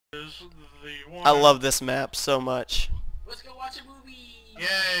is the one. I love this map so much. Let's go watch a movie.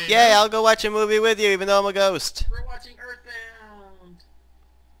 Yay! Yay, I'll go watch a movie with you even though I'm a ghost. We're watching Earthbound.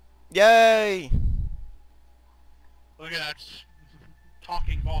 Yay! Look at that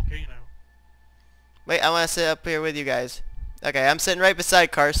talking volcano. Wait, I want to sit up here with you guys. Okay, I'm sitting right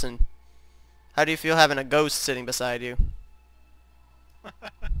beside Carson. How do you feel having a ghost sitting beside you?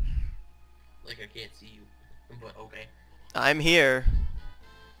 Like I can't see you, but okay. I'm here.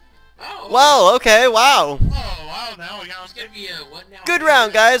 Oh. Well, okay, wow. Oh wow! Now we got. It's gonna be a what now? Good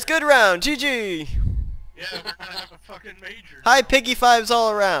round, guys. Good round. GG. Yeah, we're gonna have a fucking major. Hi, Piggy Fives all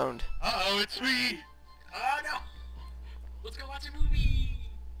around. Uh-oh, it's me. Oh no! Let's go watch a movie.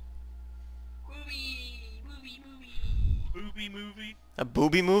 Movie. Booby movie. A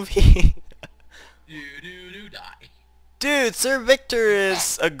booby movie? Do die. Dude, Sir Victor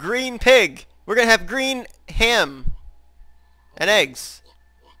is a green pig. We're gonna have green ham and eggs.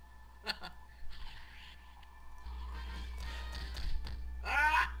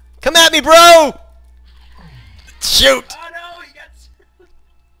 Ah! Come at me, bro! Shoot! Oh no! He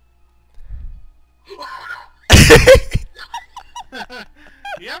got.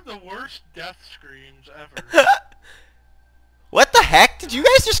 You have the worst death screams ever. What the heck? Did you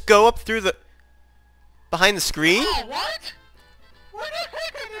guys just go up through the... behind the screen? Oh, what? Where the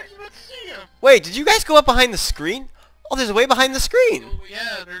heck did I even see him? Wait, did you guys go up behind the screen? Oh, there's a way behind the screen.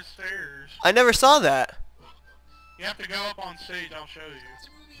 Yeah, there's stairs. I never saw that. You have to go up on stage. I'll show you. It's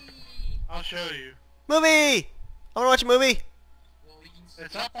a movie. I'll show you. Movie! I wanna watch a movie. Well, we can see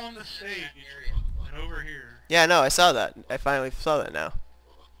It's up on the stage area. and over here. Yeah, no, I saw that. I finally saw that now.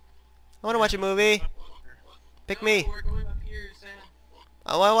 I wanna watch a movie. Pick me. We're going up here, Sam.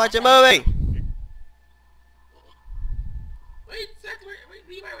 I wanna watch a movie. Wait, Seth, wait,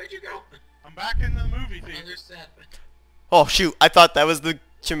 Levi, where'd you go? I'm back in the movie theater. Another Seth. Oh, shoot. I thought that was the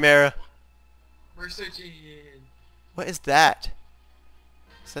Chimera. We're searching. What is that?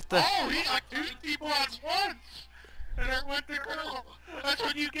 Is that the... Oh, he like two people at once! And it went to girl. That's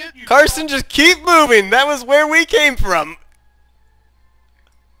what you get, you Carson, just keep moving. That was where we came from.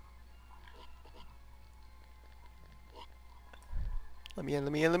 Let me in,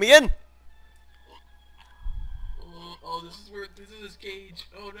 let me in, let me in. Oh, this is his cage.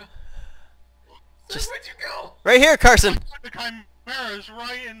 Oh no. Just- Seth, where'd you go? Right here, Carson. The Chimera is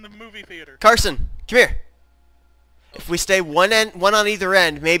right in the movie theater. Carson, come here. If we stay one on either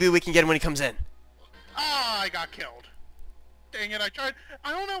end, maybe we can get him when he comes in. Ah, I got killed. Dang it, I tried.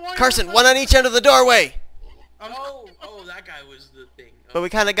 I don't know why. Carson, one on each end of the doorway. Oh, that guy was the thing. But we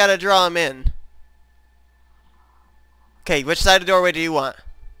kind of got to draw him in. Okay, which side of the doorway do you want?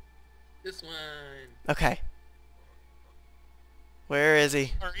 This one. Okay. Where is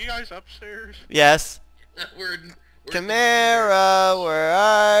he? Are you guys upstairs? Yes. we're Chimera, where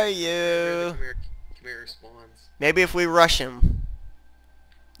are Where you? the Chimera spawns. Maybe if we rush him.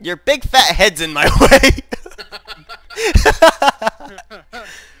 Your big fat head's in my way.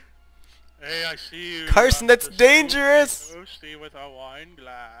 Hey, I see you. Carson, that's dangerous. Ghosty with a wine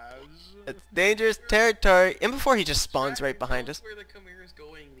glass. It's dangerous territory. And before he just spawns right behind us. Where the Chimera's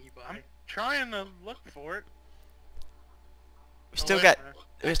going, Levi? I'm trying to look for it. We still wait got... a minute.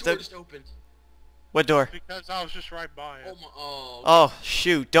 we That still... door just opened. What door? Because I was just right by it. Oh my. Oh. Oh,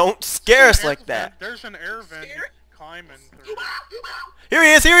 shoot. Don't scare us like that. There's an air vent Scared? climbing through. Here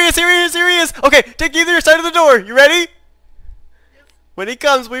he is, here he is, here he is, here he is. Okay, take either side of the door. You ready? When he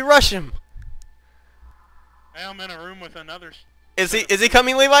comes, we rush him. Hey, I'm in a room with another. Is he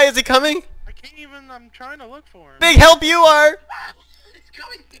coming, Levi? Is he coming? I can't even. I'm trying to look for him. Big help you are. It's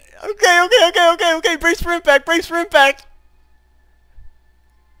coming. Okay. Brace for impact, brace for impact.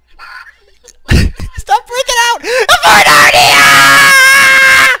 Stop freaking out! Bernardia!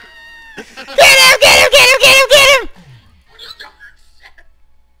 Get him!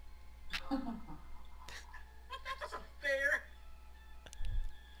 That doesn't fair.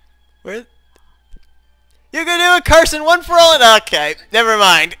 Where? You can do it, Carson. One for all. And okay, never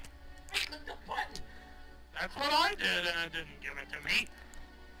mind. I clicked the button. That's what I did, and it didn't give it to me.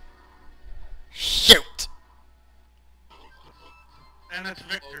 Shoot. And it's Oh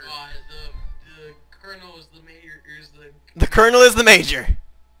Victor. god, the colonel is the major. The colonel is the major.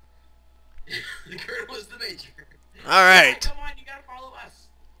 The colonel is the major. All right. Come on, you gotta follow us.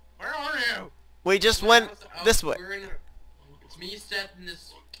 Where are you? We just went this way. It's me, Seth, and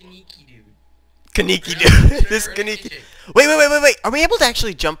this Kaneki dude. Kaneki dude. This Kaneki. Wait. Are we able to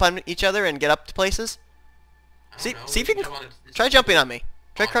actually jump on each other and get up to places? See if you can. Try jumping on me.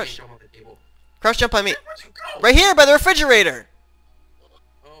 Try crouch jump on me. Right here by the refrigerator.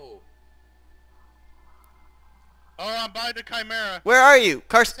 Oh. Oh, I'm by the Chimera. Where are you?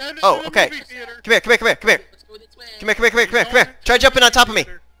 Carson. Send it Oh, to the okay. movie theater. Come here, come here, come here, come here. Let's go this way. Come here, come here, come here, come here, come here. Try jumping on top of me.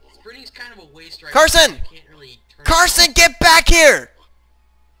 Sprinting's kind of a waste right Carson! now. You can't really turn Carson, get back here!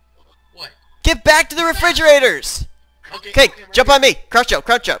 What? Get back to the refrigerators! Okay, right jump here. on me. Crouch jump,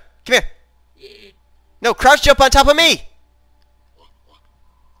 crouch jump. Come here. Yeah. No, crouch jump on top of me!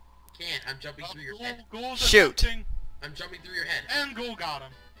 Can't. I'm jumping through your head. Ghoul's Shoot. attempting, I'm jumping through your head. and Ghoul got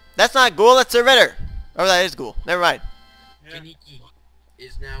him. That's not Ghoul, that's a Ritter. Oh, that is Ghoul. Never mind. Yeah. Kaniki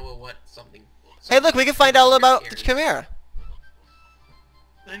is now a what? Something. Hey, look, we can find out about the Chimera.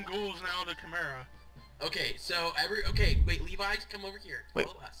 Then Ghoul's now the Chimera. Okay, so okay, wait, Levi, come over here. Wait.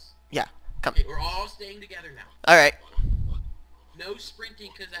 Follow us. Yeah, come. Okay, we're all staying together now. Alright. No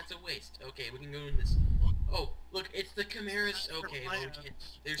sprinting, because that's a waste. Okay, we can go in this. Oh, look, it's the Chimera's. Okay, well, we can't.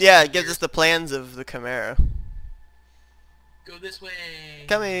 There's Yeah, something it gives here. us the plans of the Chimera. Go this way.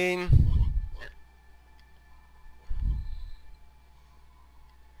 Coming.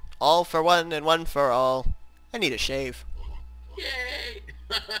 All for one and one for all. I need a shave. Yay!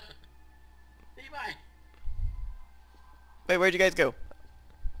 Levi, Wait, where'd you guys go?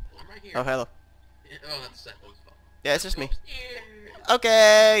 I'm right here. Oh, hello. Oh, that's Seth's fault. Yeah, it's just me. Upstairs.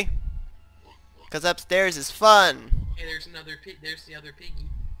 Okay. Cause upstairs is fun. Hey, there's another pig. There's the other piggy.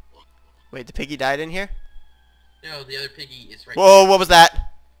 Wait, the piggy died in here? No, the other piggy is right Whoa, what was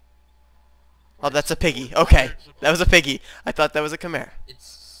that? Oh, that's a piggy. Okay, that was a piggy. I thought that was a Chimera.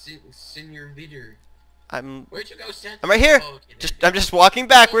 It's Senior Vitter. I'm Where'd you go, Seth? right here. Oh, okay, Just there I'm just walking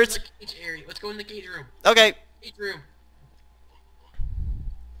backwards. Let's go in the cage area. Let's go in the cage room. Okay, Cage room.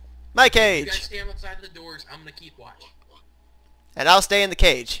 my You guys cage. stand outside of the doors. I'm gonna keep watch. And I'll stay in the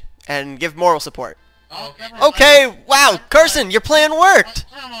cage and give moral support. Oh, okay. Okay, wow, Carson, your plan worked.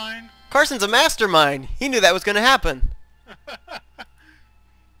 Never mind. Carson's a mastermind. He knew that was gonna happen.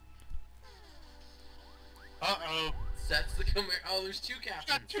 Uh-oh. Seth's the Chimera. Oh, there's two Got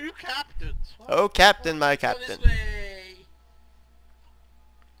captains. two captains. Oh, Captain, my Go Captain. this way.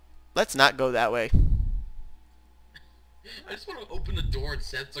 Let's not go that way. I just want to open the door and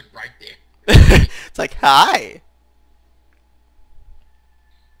Seth's like right there. It's like, hi.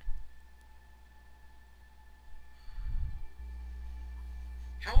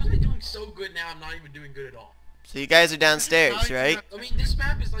 How was I doing so good now? I'm not even doing good at all. So you guys are downstairs, right? I mean, this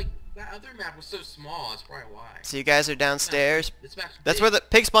map is like that other map was so small. That's probably why. So you guys are downstairs. This map's That's big. where the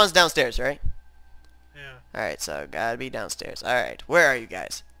pig spawn's downstairs, right? Yeah. Alright, so gotta be downstairs. Alright, where are you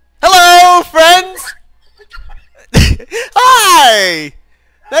guys? Hello, friends! Hi!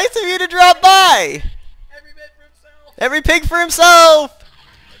 Nice of you to drop by! Every man for himself. Every pig for himself!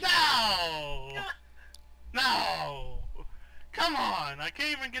 No! No! Come on! I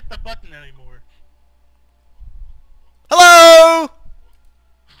can't even get the button anymore. Hello!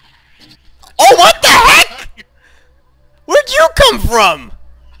 Oh, what the heck? Where'd you come from?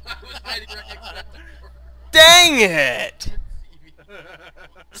 I was hiding right next to that door. Dang it! See me.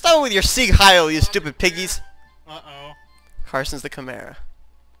 Stop with your Sieg Heil, you stupid piggies. Uh-oh. Carson's the Chimera.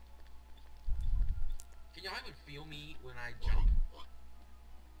 Can y'all even feel me when I jump?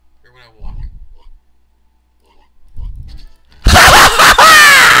 Or when I walk?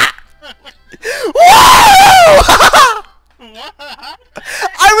 Whoa! What?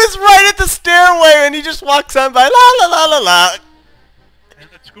 I was right at the stairway and he just walks on by. La la la la la. And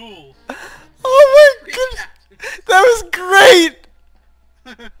it's cool. Oh my Great goodness. captain. That was great.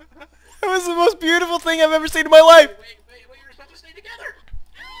 That was the most beautiful thing I've ever seen in my life. Wait, you're supposed to stay together.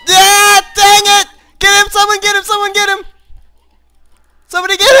 Yeah, dang it. Get him, someone get him, someone get him.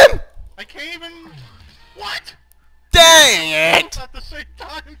 Somebody get him. I can't even... What? Dang it. At the same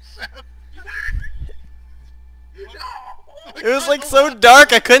time, Seth. No. It was like so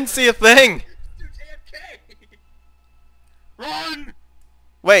dark I couldn't see a thing. Dude's AFK. Run!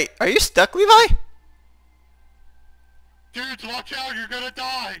 Wait, are you stuck, Levi? Dudes, watch out, you're gonna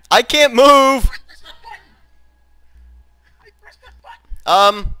die! I can't move. Press the button. I pressed the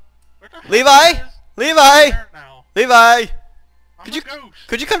button. Where the heck Levi? is- Levi? There now. Levi? I'm Could a you- ghost.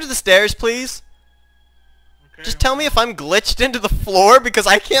 Could you come to the stairs, please? Okay, Just tell me if I'm glitched into the floor because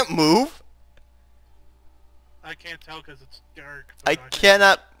I can't move. I can't tell because it's dark. I but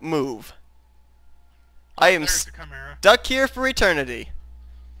cannot move. I am There's the Chimera. stuck here for eternity.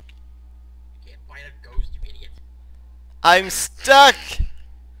 You can't fight a ghost, you idiot. I'm stuck.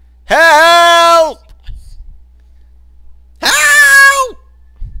 Help! Help!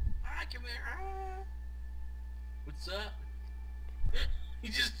 Ah, come here. Ah. What's up?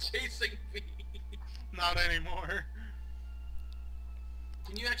 He's just chasing me. Not anymore.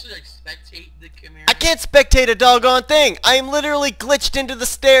 Can you actually like spectate the Chimera? I can't spectate a doggone thing. I am literally glitched into the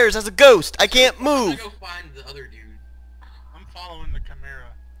stairs as a ghost. I can't I'm gonna move. go find the other dude. following the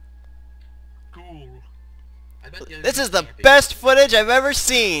Chimera. Cool. I bet the other This dude is the camping. best footage I've ever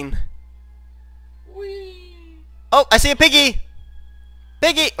seen. Whee! Oh, I see a piggy!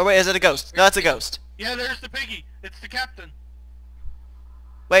 Piggy! Oh wait, is it a ghost? No, it's a ghost. Yeah, there's the piggy. It's the captain.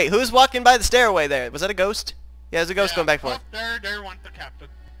 Wait, who's walking by the stairway there? Was that a ghost? Yeah, there's a ghost going back and forth. Oh, there went the captain.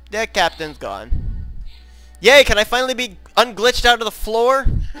 Yeah, captain's gone. Yay, can I finally be unglitched out of the floor?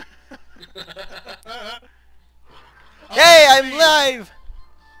 Hey, I'm live!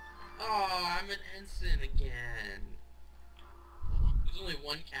 Oh, I'm an ensign again. There's only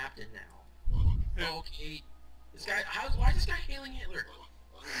one captain now. Okay. This guy, why is this guy hailing Hitler?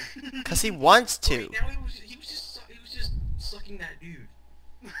 Cause he wants to. Wait, now he was just sucking that dude.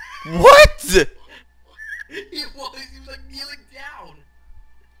 What? He was like kneeling down.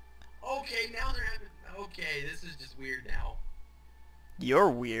 Okay, now they're having, okay, this is just weird now. You're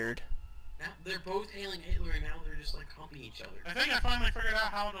weird. Now they're both hailing Hitler and now they're just like humping each other. I think I finally figured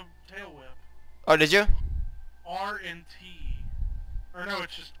out how to tail whip. Oh, did you? R and T. Or no,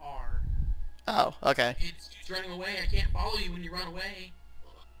 it's just R. Oh, okay. It's running away. I can't follow you when you run away.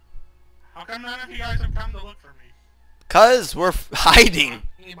 How come none of you guys have come to look for me? Cause we're hiding.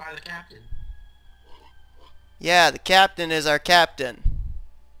 I'm by the captain. Yeah, the captain is our captain.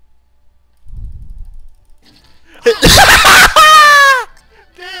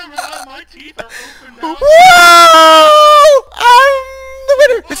 Damn it, my teeth are open now. Whoa! I'm the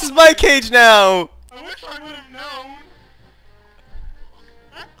winner. This is my cage now. I wish I would have known.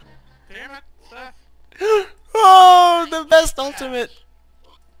 Damn it, Seth. Oh, the best ultimate.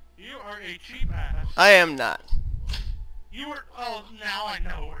 You are a cheap ass. I am not. You were. Oh, now I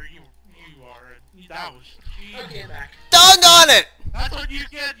know where you are. That was cheap. Okay, I'm back. Doggone it! That's what you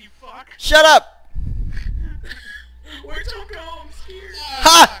get, you fuck. Shut up! Where'd you go? I'm scared.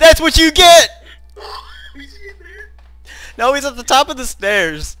 Ha! That's what you get! Is he in there? No, he's at the top of the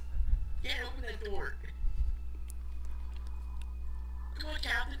stairs. Can't open that door. Come on,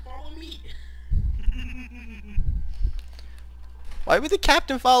 Captain, follow me. Why would the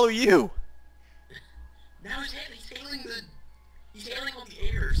captain follow you? Now he's hailing on the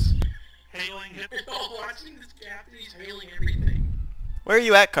airs. Hailing hit. Oh, watching this captain, he's hailing everything. Where are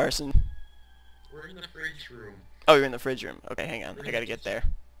you at, Carson? We're in the fridge room. Oh, you're in the fridge room. Okay, hang on. I gotta get there.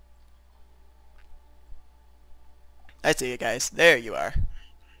 I see you guys. There you are.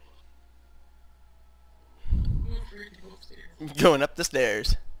 Going up the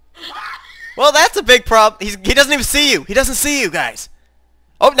stairs. Well, that's a big problem. He doesn't even see you. He doesn't see you guys.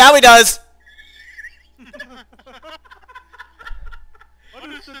 Oh, now he does. What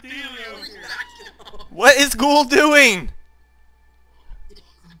is the dealio here? What is Ghoul doing?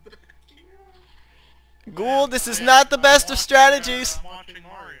 Ghoul, this is not the best of strategies. I'm watching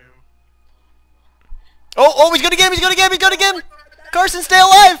Mario. Oh, he's gonna get him, he's gonna get him, he's gonna get him! Carson, stay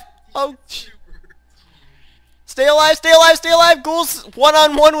alive! Oh, stay alive, stay alive, stay alive! Ghoul's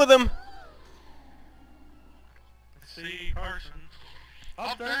one-on-one with him. Let's see, Carson.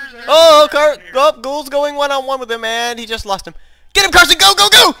 Oh, there's Oh, Ghoul's going one-on-one with him, and he just lost him. Get him, Carson! Go, go,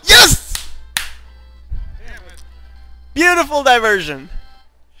 go! Yes! Damn it. Beautiful diversion.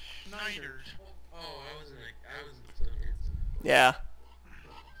 Schneiders. Oh, I wasn't so handsome. Yeah.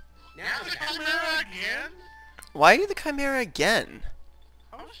 Now The the captain. Chimera again? Why are you the Chimera again?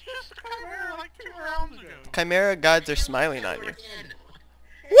 I was just the Chimera like 2 rounds ago. Chimera gods are smiling on you. Again.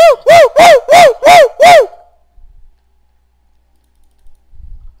 Woo, woo, woo, woo, woo, woo!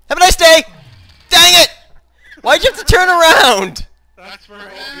 Have a nice day! Dang it! Why'd you have to turn around? That's for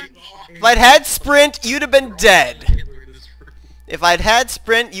revenge. If I'd had sprint, you'd have been dead. Hitler in this room. If I'd had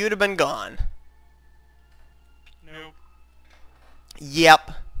sprint, you'd have been gone. Nope.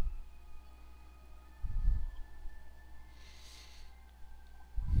 Yep.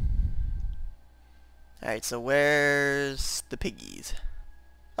 Alright, so where's the piggies?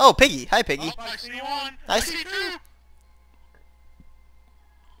 Oh, Piggy! Hi, Piggy. Oh, I see one. I I see- see 2.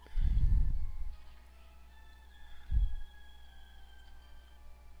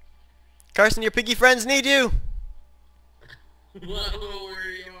 Carson, your piggy friends need you! Whoa,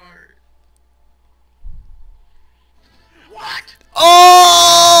 where you are. What?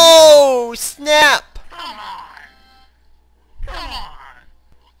 Oh! Snap! Come on. Come on.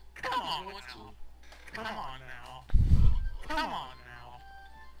 Come on want now. to. Come on now. Come on now.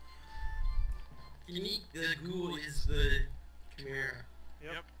 Unique, the ghoul is the Chimera.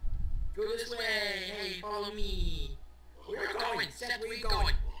 Yep. Go this way. Hey, follow me. Where are you going? Seth, where are you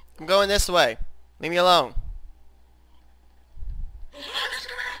going? I'm going this way. Leave me alone.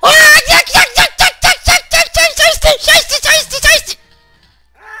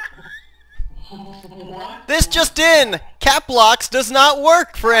 What? This just in! Cap blocks does not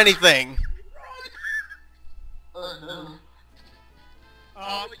work for anything! Oh,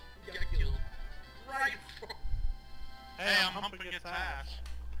 you got killed. Right. Hey, I'm humping its ass.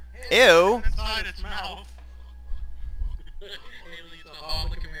 Ew! Inside its mouth. Oh,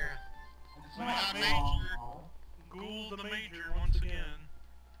 the Chimera. We got Major. Ghoul the Major once again.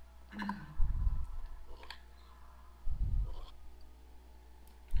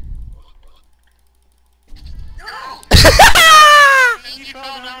 He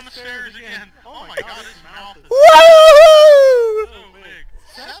fell down the stairs again. Oh my god, his mouth is Woo! so big.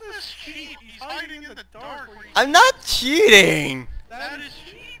 That is cheap. He's hiding in the dark. I'm not cheating! That is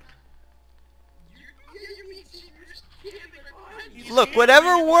cheap. Look,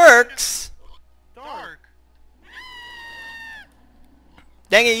 whatever works! Dark.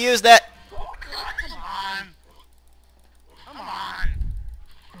 Dang it, use that! Come on. Come on.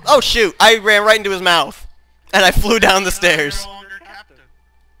 Oh shoot, I ran right into his mouth. And I flew down the stairs. No longer captain.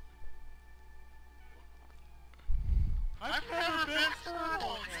 I've never been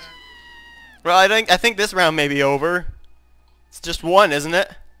turtle again. Well, I think this round may be over. It's just one, isn't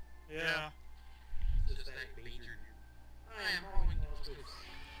it? Yeah.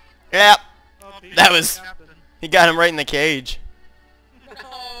 Yep. Oh, That was- captain. He got him right in the cage. Oh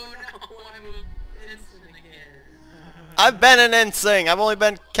no, I'm an ensign again. I've been an ensign. I've only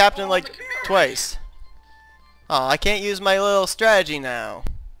been captain like twice. Oh, I can't use my little strategy now.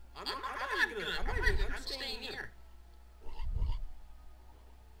 I'm staying here.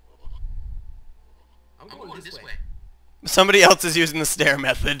 I'm going this way. Somebody else is using the stair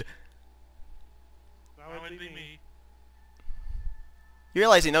method. That would be me. You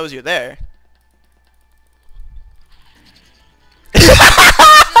realize he knows you're there.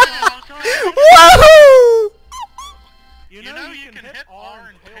 Woohoo! You know you can hit R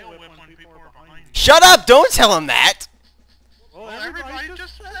and tail whip when people are behind you. Shut up! Don't tell him that! Well, everybody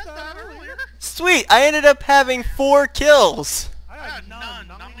just said that earlier. Sweet, I ended up having 4 kills. I had none,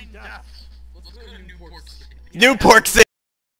 not many deaths. Let's go to Newport City. Newport City.